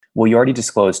Well, you already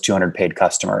disclosed 200 paid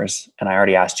customers, and I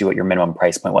already asked you what your minimum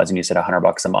price point was, and you said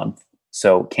 $100 a month.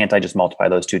 So can't I just multiply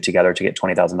those two together to get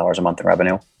 $20,000 a month in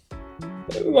revenue?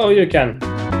 Well, you can.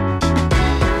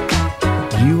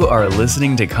 You are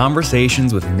listening to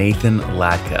Conversations with Nathan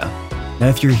Latka. Now,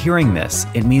 if you're hearing this,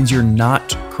 it means you're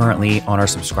not currently on our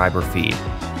subscriber feed.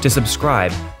 To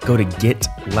subscribe, go to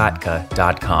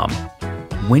getlatka.com.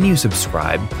 When you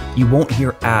subscribe, you won't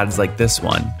hear ads like this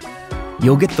one.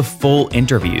 You'll get the full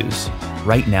interviews.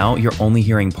 Right now, you're only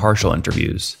hearing partial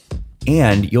interviews.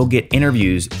 And you'll get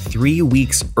interviews 3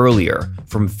 weeks earlier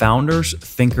from founders,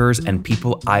 thinkers, and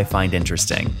people I find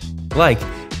interesting. Like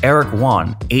Eric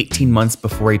Yuan, 18 months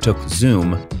before he took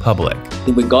Zoom public.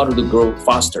 We got to grow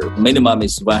faster. Minimum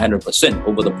is 100%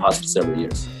 over the past several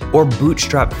years. Or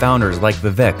bootstrap founders like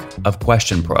Vivek of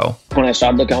Question Pro. When I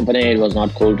started the company, it was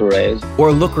not cool to raise.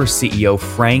 Or Looker CEO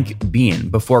Frank Bean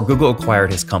before Google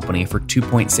acquired his company for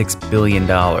 $2.6 billion.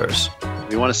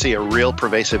 We want to see a real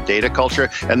pervasive data culture,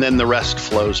 and then the rest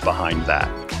flows behind that.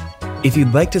 If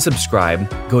you'd like to subscribe,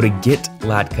 go to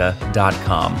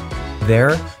getlatka.com.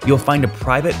 There, you'll find a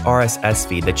private RSS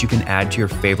feed that you can add to your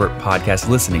favorite podcast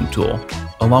listening tool,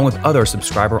 along with other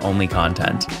subscriber-only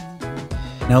content.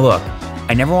 Now look,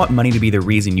 I never want money to be the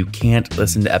reason you can't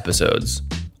listen to episodes.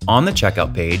 On the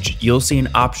checkout page, you'll see an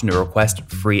option to request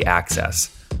free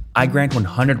access. I grant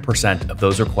 100% of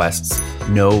those requests,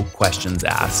 no questions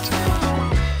asked.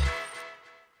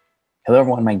 Hello,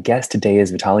 everyone. My guest today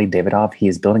is Vitaly Davidov. He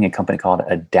is building a company called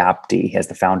Adapty as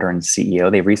the founder and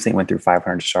CEO. They recently went through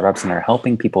 500 startups and are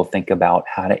helping people think about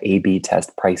how to A/B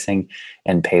test pricing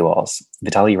and paywalls.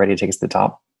 Vitaly, you ready to take us to the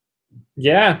top?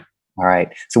 Yeah. All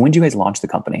right. So when did you guys launch the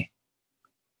company?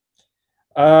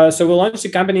 So we launched the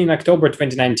company in October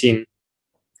 2019.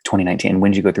 2019. When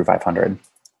did you go through 500?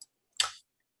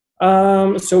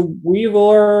 So we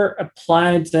were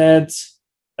applied at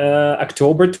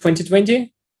October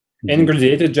 2020 and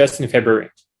graduated just in February.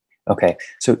 Okay.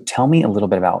 So tell me a little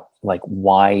bit about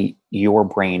why your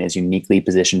brain is uniquely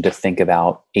positioned to think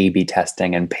about A/B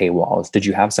testing and paywalls. Did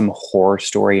you have some horror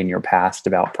story in your past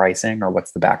about pricing, or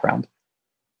what's the background?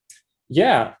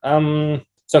 Yeah.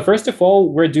 So first of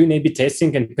all, we're doing A/B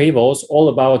testing and paywalls all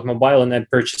about mobile and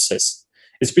app purchases.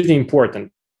 It's pretty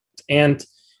important. And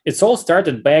it's all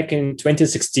started back in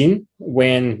 2016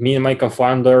 when me and my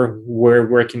co-founder were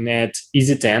working at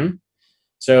EasyTen.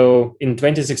 So in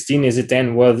 2016,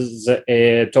 EasyTen was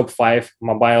a top 5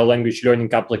 mobile language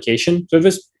learning application. So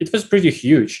it was pretty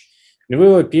huge. And we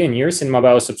were pioneers in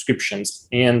mobile subscriptions.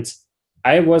 And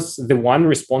I was the one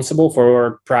responsible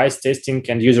for price testing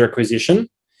and user acquisition.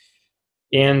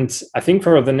 And I think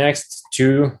for the next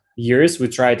 2 years, we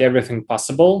tried everything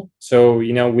possible. So,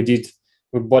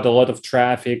 we bought a lot of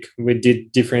traffic. We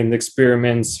did different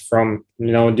experiments from,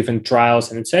 different trials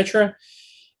and etc.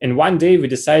 And one day we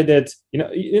decided,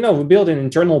 we built an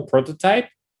internal prototype,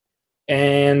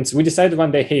 and we decided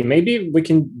one day, hey, maybe we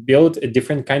can build a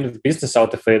different kind of business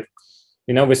out of it.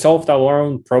 We solved our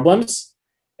own problems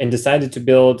and decided to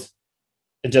build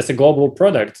just a global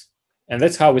product. And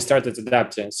that's how we started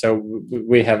Adapty. So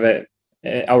we have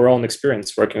our own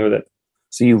experience working with it.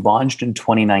 So you launched in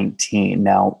 2019.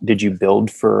 Now, did you build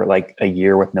for a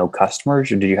year with no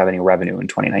customers, or did you have any revenue in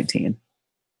 2019?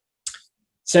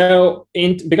 So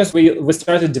because we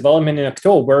started development in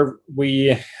October,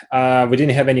 we didn't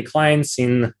have any clients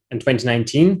in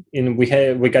 2019. And we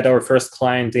got our first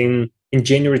client in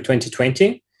January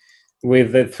 2020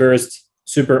 with the first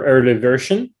super early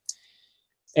version.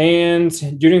 And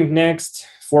during the next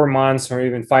 4 months or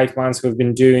even 5 months, we've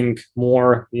been doing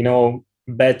more,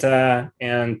 beta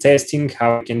and testing,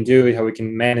 how we can do it, how we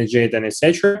can manage it, and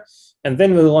etc. And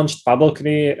then we launched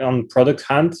publicly on Product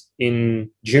Hunt in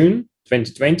June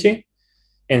 2020.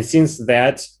 And since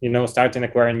that, starting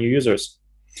acquiring new users.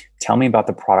 Tell me about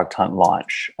the Product Hunt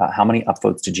launch. How many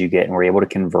upvotes did you get, and were you able to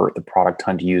convert the Product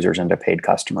Hunt users into paid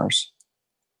customers?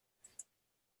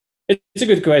 It's a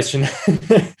good question.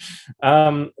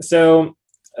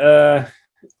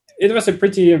 It was a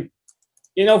pretty,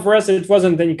 for us, it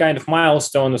wasn't any kind of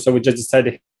milestone. So we just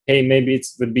decided, hey, maybe it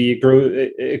would be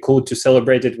cool to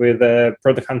celebrate it with a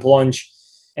Product Hunt launch.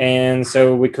 And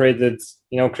so we created,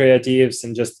 creatives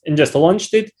and just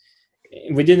launched it.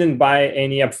 We didn't buy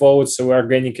any upvotes, so we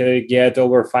organically get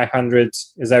over 500,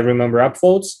 as I remember,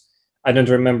 upvotes. I don't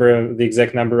remember the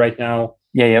exact number right now.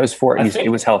 Yeah, it was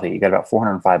it was healthy. You got about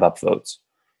 405 upvotes.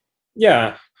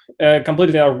 Yeah,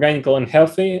 completely organical and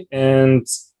healthy. And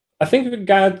I think we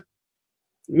got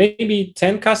maybe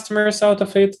 10 customers out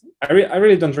of it. I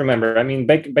really don't remember. I mean,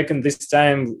 back in this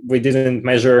time, we didn't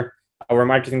measure our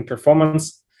marketing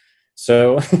performance.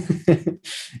 So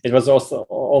it was also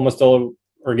almost all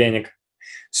organic.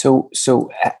 So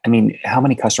I mean, how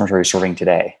many customers are you serving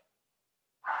today?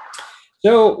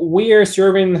 So we are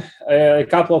serving a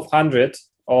couple of hundred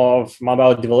of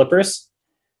mobile developers.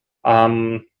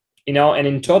 And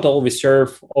in total, we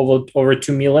serve over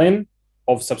 2 million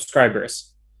of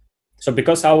subscribers. So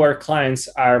because our clients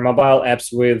are mobile apps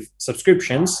with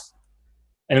subscriptions,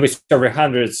 and we serve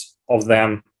hundreds of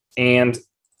them, and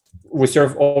we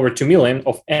serve over 2 million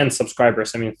of end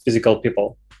subscribers, physical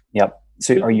people. Yep.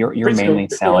 So you're mainly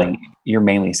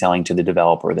selling to the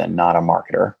developer then, not a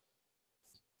marketer.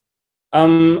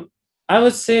 I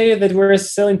would say that we're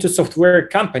selling to software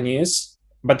companies,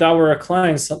 but our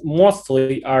clients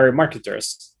mostly are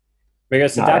marketers,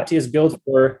 because Adaptee is built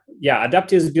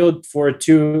for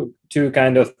two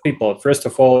kind of people. First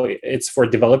of all, it's for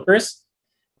developers,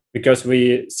 because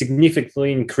we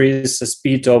significantly increase the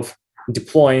speed of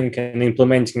deploying and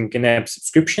implementing in-app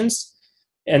subscriptions.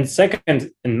 And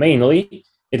second, and mainly,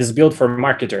 it is built for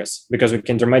marketers, because we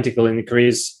can dramatically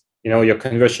increase your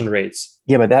conversion rates.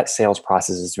 Yeah, but that sales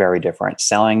process is very different.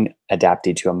 Selling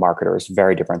Adaptee to a marketer is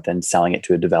very different than selling it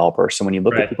to a developer. So when you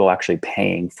look at people actually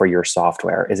paying for your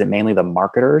software, is it mainly the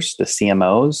marketers, the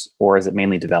CMOs, or is it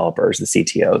mainly developers, the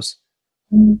CTOs?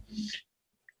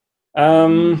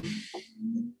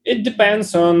 It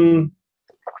depends on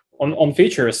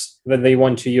features that they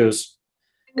want to use.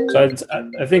 So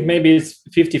I think maybe it's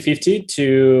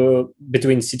 50-50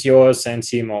 between CTOs and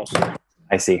CMOs.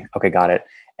 I see. Okay, got it.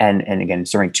 And again,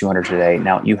 serving 200 today.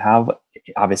 Now you have,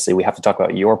 obviously we have to talk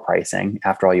about your pricing.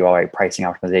 After all, you are a pricing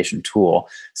optimization tool.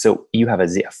 So you have a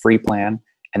free plan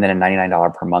and then a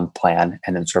 $99 per month plan,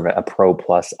 and then sort of a Pro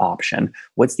Plus option.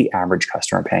 What's the average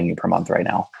customer paying you per month right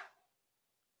now?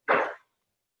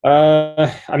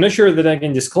 I'm not sure that I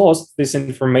can disclose this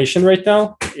information right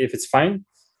now, if it's fine.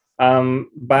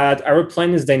 But our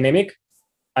plan is dynamic.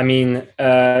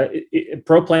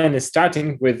 Pro plan is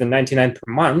starting with the $99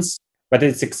 per month, but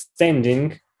it's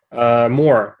extending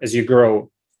more as you grow.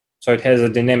 So it has a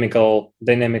dynamical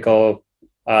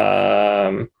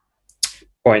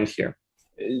point here.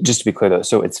 Just to be clear though,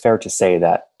 so it's fair to say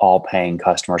that all paying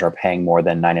customers are paying more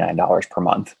than $99 per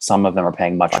month. Some of them are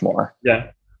paying much more.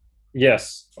 Yeah.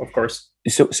 Yes, of course.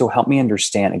 So help me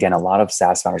understand, again, a lot of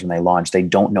SaaS founders, when they launch, they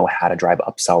don't know how to drive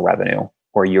upsell revenue,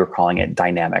 or you're calling it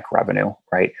dynamic revenue,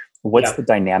 right? What's the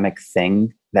dynamic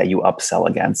thing that you upsell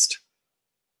against?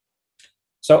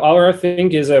 So our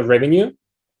thing is a revenue.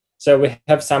 So we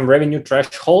have some revenue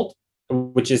threshold,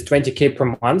 which is $20K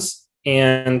per month.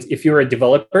 And if you're a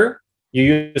developer, you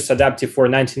use Adaptee for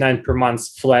 $99 per month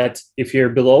flat if you're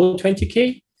below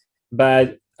 $20K.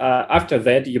 But after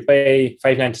that, you pay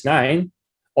 $599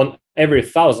 on every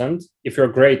 1,000 if you're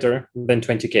greater than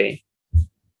 $20K.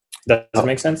 Does that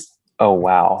make sense? Oh,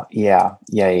 wow. Yeah.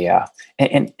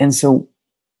 And so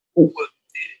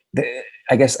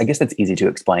I guess that's easy to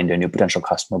explain to a new potential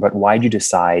customer, but why did you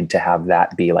decide to have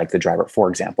that be like the driver? For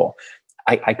example,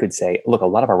 I could say, look, a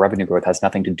lot of our revenue growth has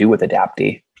nothing to do with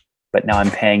Adaptee, but now I'm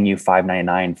paying you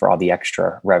 $599 for all the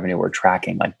extra revenue we're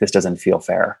tracking. Like, this doesn't feel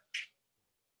fair.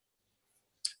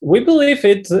 We believe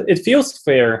it feels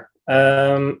fair.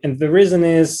 And the reason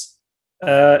is,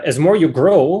 as more you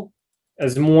grow,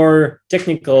 as more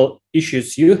technical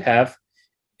issues you have,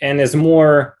 and as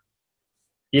more,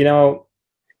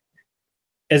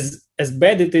 as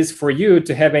bad it is for you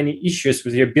to have any issues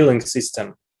with your billing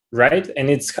system, right?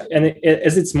 And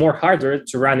as it's more harder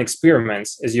to run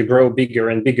experiments as you grow bigger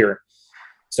and bigger.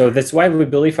 So that's why we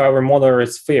believe our model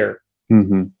is fair.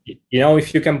 Mm-hmm.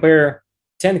 If you compare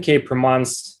 10K per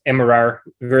month MRR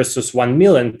versus 1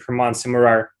 million per month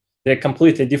MRR, they're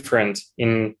completely different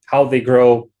in how they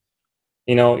grow,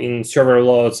 in server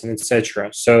loads and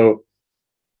etc. So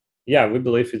yeah, we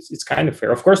believe it's kind of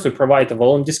fair. Of course, we provide the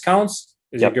volume discounts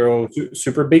as you grow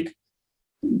super big.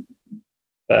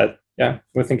 But yeah,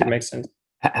 we think it makes sense.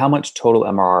 How much total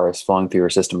MRR is flowing through your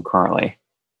system currently?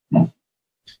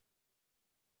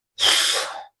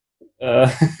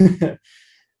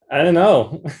 I don't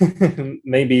know.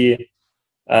 maybe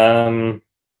over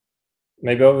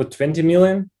 20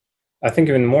 million. I think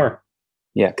even more.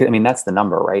 Yeah, that's the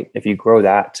number, right? If you grow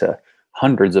that to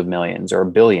hundreds of millions or a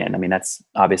billion, that's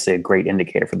obviously a great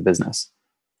indicator for the business.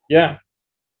 Yeah.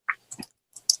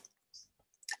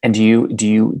 And did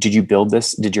you build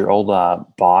this? Did your old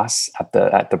boss at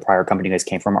the prior company you guys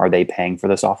came from, are they paying for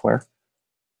the software?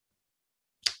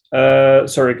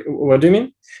 Sorry, what do you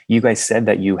mean? You guys said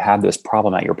that you had this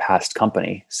problem at your past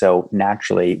company. So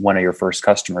naturally, one of your first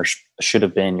customers should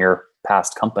have been your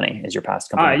past company. Is your past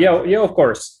company? Yeah, of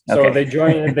course. So Okay. they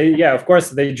joined. Of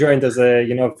course, they joined as a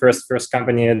first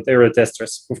company, and they were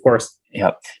testers, of course.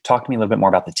 Yeah. Talk to me a little bit more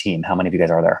about the team. How many of you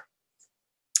guys are there?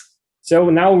 So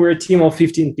now we're a team of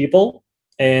 15 people.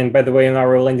 And by the way, on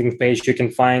our landing page, you can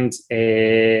find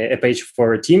a page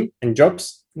for a team and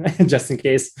jobs, just in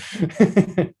case.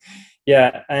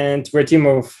 Yeah, and we're a team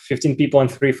of 15 people and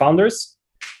 3 founders.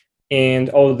 And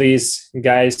all these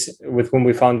guys with whom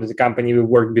we founded the company, we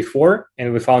worked before,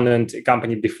 and we founded a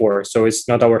company before. So it's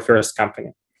not our first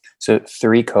company. So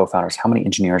 3 co-founders. How many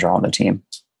engineers are on the team?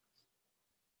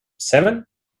 7.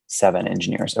 7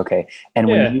 engineers. Okay.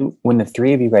 And when the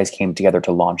 3 of you guys came together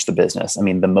to launch the business, I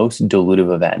mean, the most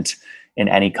dilutive event in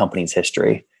any company's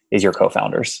history is your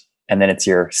co-founders. And then it's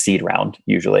your seed round,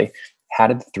 usually. How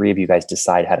did the 3 of you guys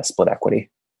decide how to split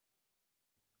equity?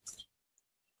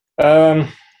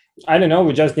 I don't know.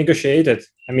 We just negotiated.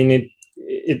 I mean,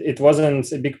 it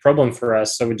wasn't a big problem for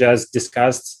us. So we just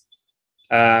discussed,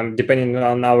 depending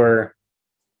on our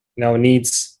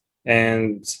needs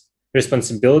and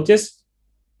responsibilities,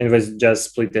 and was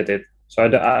just split it. So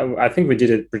I think we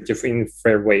did it pretty in a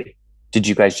fair way. Did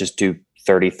you guys just do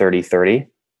 30, 30, 30?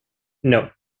 No.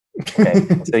 Okay.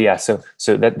 So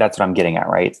that's what I'm getting at,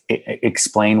 right?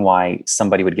 Explain why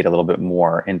somebody would get a little bit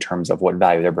more in terms of what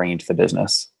value they're bringing to the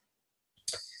business.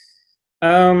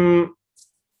 I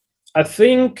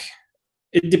think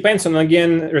it depends on,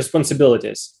 again,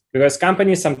 responsibilities, because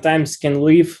companies sometimes can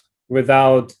live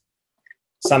without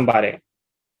somebody.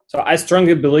 So I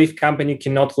strongly believe company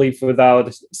cannot live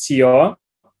without CEO.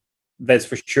 That's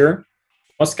for sure.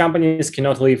 Most companies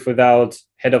cannot live without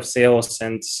head of sales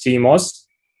and CMOs,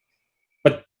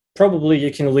 but probably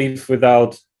you can live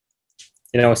without,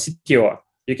 CTO.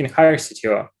 You can hire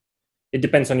CTO. It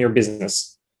depends on your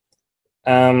business.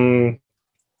 That's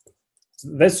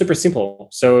super simple.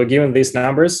 So given these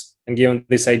numbers and given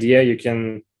this idea, you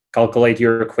can calculate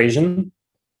your equation.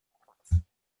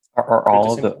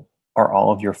 Are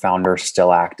all of your founders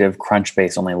still active?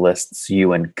 Crunchbase only lists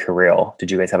you and Kirill.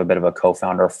 Did you guys have a bit of a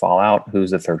co-founder fallout?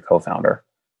 Who's the third co-founder?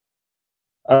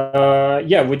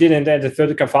 Yeah, we didn't add the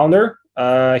third co-founder.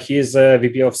 He's a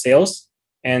VP of sales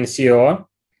and CEO.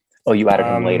 Oh, you added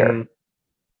him later.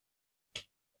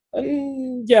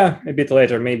 Yeah, a bit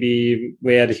later. Maybe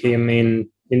we had him in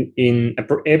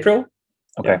April.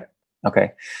 Okay. Yeah.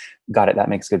 Okay. Got it. That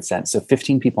makes good sense. So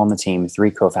 15 people on the team,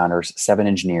 3 co-founders, 7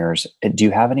 engineers. Do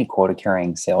you have any quota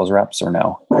carrying sales reps or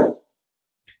no?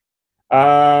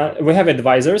 We have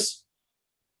advisors,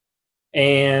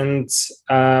 and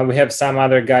we have some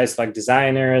other guys like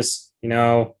designers,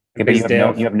 Okay, but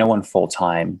you have no one full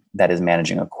time that is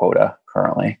managing a quota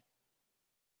currently.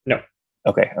 No.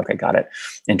 Okay, got it.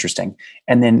 Interesting.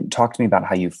 And then talk to me about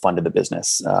how you funded the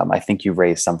business. I think you've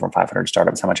raised some from 500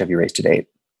 startups. How much have you raised to date?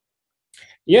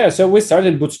 Yeah, so we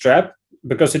started Bootstrap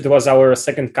because it was our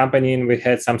second company and we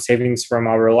had some savings from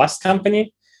our last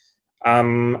company.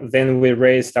 Then we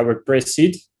raised our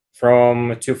pre-seed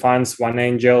from 2 funds, 1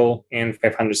 angel, and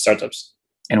 500 startups.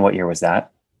 And what year was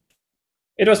that?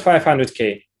 It was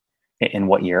 $500K. In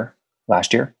what year?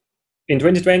 Last year? In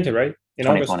 2020, right? In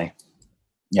 2020. August.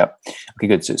 Yep. Okay,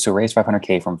 good. So raised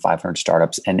 $500K from 500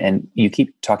 startups. And you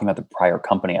keep talking about the prior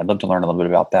company. I'd love to learn a little bit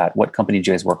about that. What company did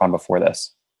you guys work on before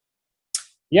this?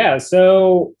 Yeah,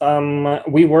 so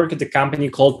we work at a company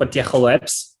called Pateja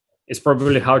Labs. It's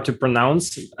probably hard to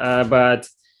pronounce, but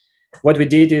what we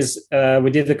did is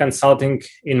we did the consulting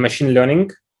in machine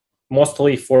learning,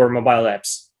 mostly for mobile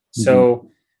apps. Mm-hmm. So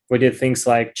we did things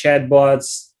like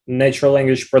chatbots, natural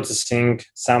language processing,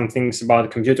 some things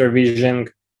about computer vision,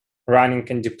 running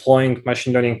and deploying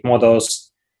machine learning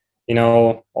models,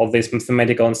 all this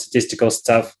mathematical and statistical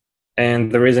stuff.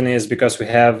 And the reason is because we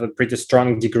have a pretty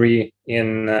strong degree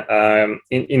in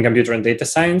computer and data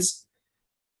science.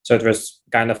 So it was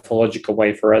kind of a logical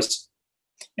way for us.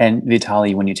 And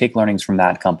Vitaly, when you take learnings from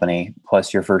that company,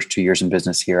 plus your first 2 years in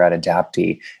business here at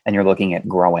Adaptee, and you're looking at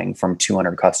growing from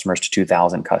 200 customers to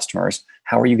 2,000 customers,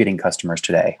 how are you getting customers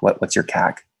today? What's your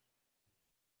CAC?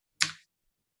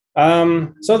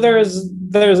 So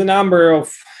there's a number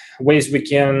of ways we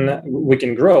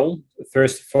can grow.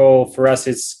 First of all, for us,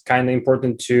 it's kind of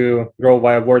important to grow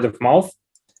via word of mouth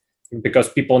because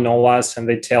people know us and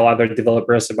they tell other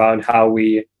developers about how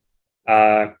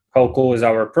cool is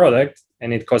our product,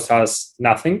 and it costs us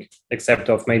nothing except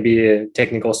of maybe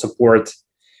technical support.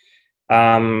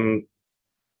 We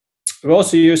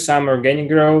also use some organic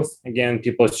growth. Again,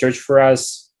 people search for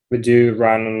us. We do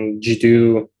run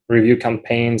G2 review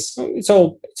campaigns. It's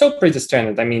all pretty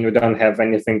standard. I mean, we don't have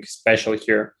anything special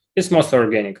here. It's mostly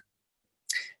organic.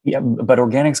 Yeah, but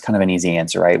organic's kind of an easy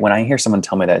answer, right? When I hear someone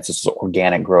tell me that it's just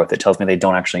organic growth, it tells me they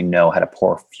don't actually know how to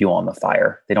pour fuel on the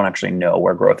fire. They don't actually know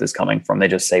where growth is coming from. They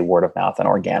just say word of mouth and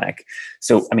organic.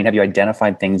 So, I mean, have you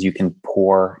identified things you can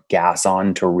pour gas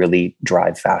on to really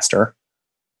drive faster?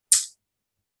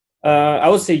 I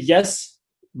would say yes,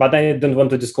 but I don't want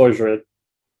to disclose it.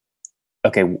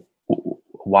 Okay.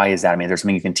 Why is that? I mean, there's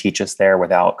something you can teach us there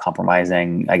without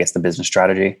compromising, I guess, the business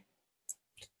strategy.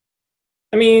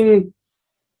 I mean,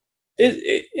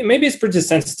 it maybe it's pretty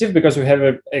sensitive because we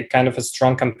have a kind of a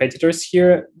strong competitors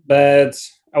here. But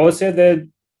I would say that,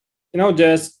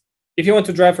 just if you want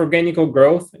to drive organic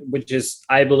growth, which is,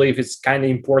 I believe, is kind of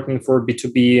important for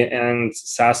B2B and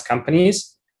SaaS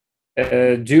companies,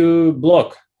 do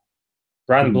blog,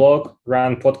 run blog,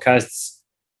 run podcasts,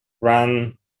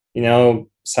 run,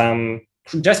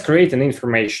 just create an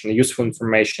information, useful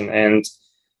information, and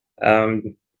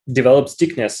develop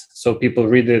stickiness so people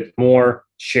read it more,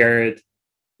 share it.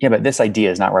 Yeah, but this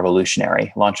idea is not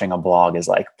revolutionary. Launching a blog is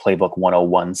like playbook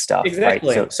 101 stuff,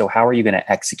 exactly. Right? So how are you going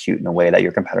to execute in a way that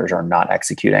your competitors are not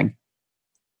executing?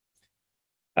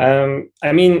 I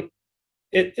mean,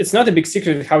 it's not a big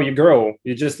secret how you grow.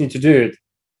 You just need to do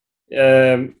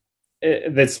it.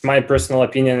 That's my personal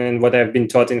opinion and what I've been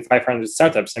taught in 500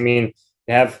 startups. I mean,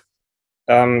 you have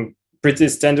pretty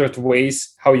standard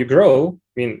ways how you grow.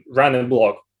 I mean, run a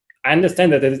blog. I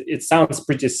understand that it sounds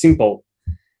pretty simple,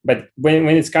 but when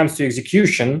it comes to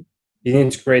execution, you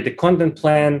need to create a content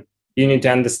plan. You need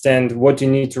to understand what you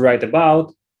need to write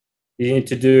about. You need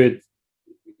to do it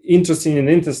in an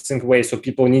interesting way, so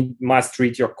people must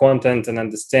read your content and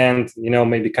understand.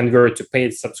 Maybe convert to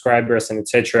paid subscribers and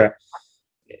etc.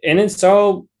 And it's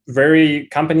all very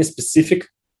company specific.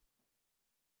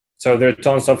 So there are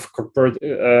tons of corporate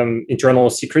internal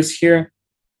secrets here.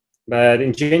 But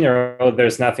in general,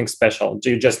 there's nothing special.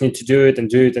 You just need to do it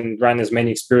and run as many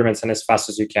experiments and as fast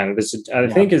as you can. This, I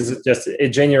think, is just a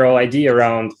general idea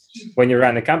around when you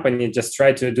run a company, just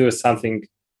try to do something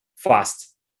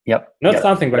fast. Yep. Not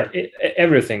something, but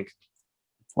everything.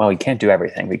 Well, you can't do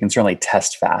everything. We can certainly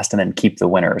test fast and then keep the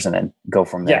winners and then go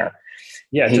from there.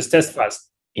 Yeah, just test fast.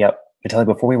 Yep. Vitaly,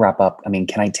 before we wrap up, I mean,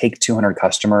 can I take 200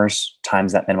 customers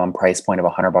times that minimum price point of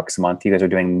 $100 a month? You guys are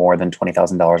doing more than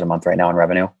 $20,000 a month right now in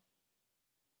revenue.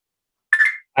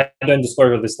 I don't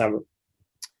disclose this number.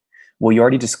 Well, you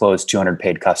already disclosed 200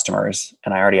 paid customers,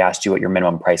 and I already asked you what your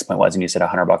minimum price point was, and you said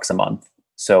 $100 a month.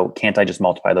 So can't I just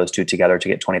multiply those two together to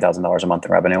get $20,000 a month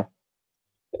in revenue?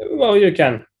 Well, you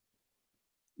can.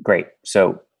 Great.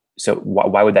 So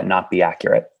why would that not be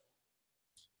accurate?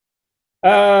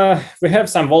 We have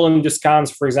some volume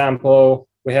discounts, for example.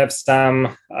 We have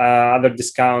some other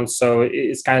discounts, so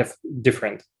it's kind of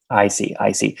different. I see.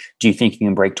 Do you think you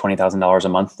can break $20,000 a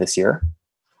month this year?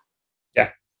 Yeah.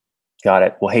 Got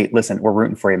it. Well, hey, listen, we're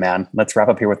rooting for you, man. Let's wrap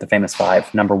up here with the famous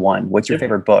five. Number one, what's your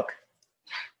favorite book?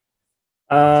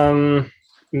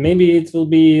 Maybe it will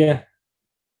be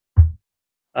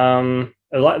the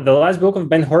last book of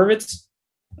Ben Horowitz.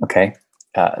 Okay.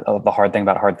 The Hard Thing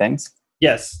About Hard Things?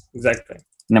 Yes, exactly.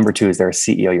 Number two, is there a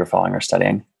CEO you're following or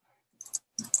studying?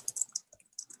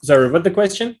 Sorry, what the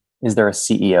question? Is there a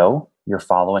CEO you're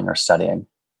following or studying?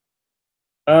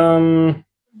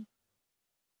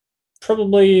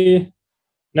 Probably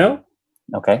no.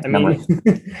 Okay. I mean,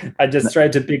 I just try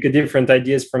to pick different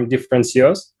ideas from different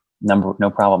CEOs. No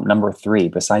problem. Number three,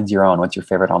 besides your own, what's your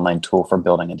favorite online tool for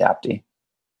building Adaptee?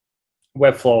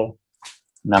 Webflow.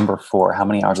 Number four, how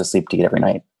many hours of sleep do you get every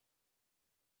night?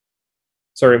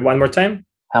 Sorry, one more time.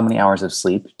 How many hours of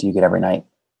sleep do you get every night?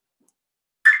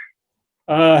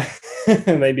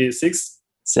 Maybe 6.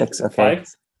 6, okay.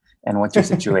 5. And what's your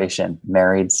situation?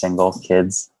 Married, single,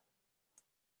 kids?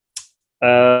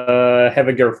 Have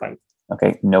a girlfriend.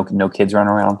 Okay, no kids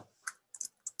running around?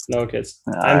 No kids.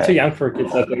 I'm too young for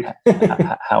kids, I think.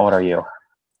 How old are you?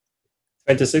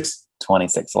 26.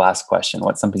 26. Last question.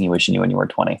 What's something you wish you knew when you were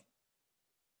 20?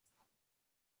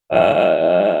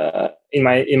 In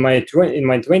my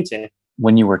 20.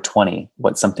 When you were 20,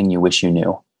 what's something you wish you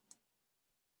knew?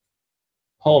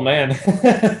 Oh man.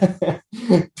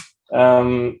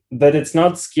 That it's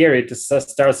not scary to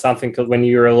start something when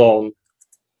you're alone.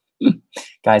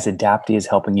 Guys, Adaptee is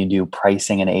helping you do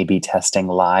pricing and A/B testing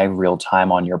live, real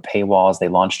time on your paywalls. They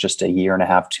launched just a year and a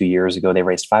half, 2 years ago. They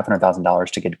raised $500,000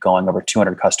 to get going. Over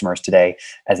 200 customers today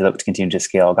as they look to continue to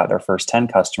scale. Got their first 10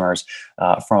 customers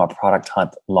from a product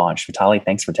hunt launch. Vitaly,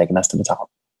 thanks for taking us to the top.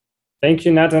 Thank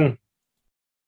you, Nathan.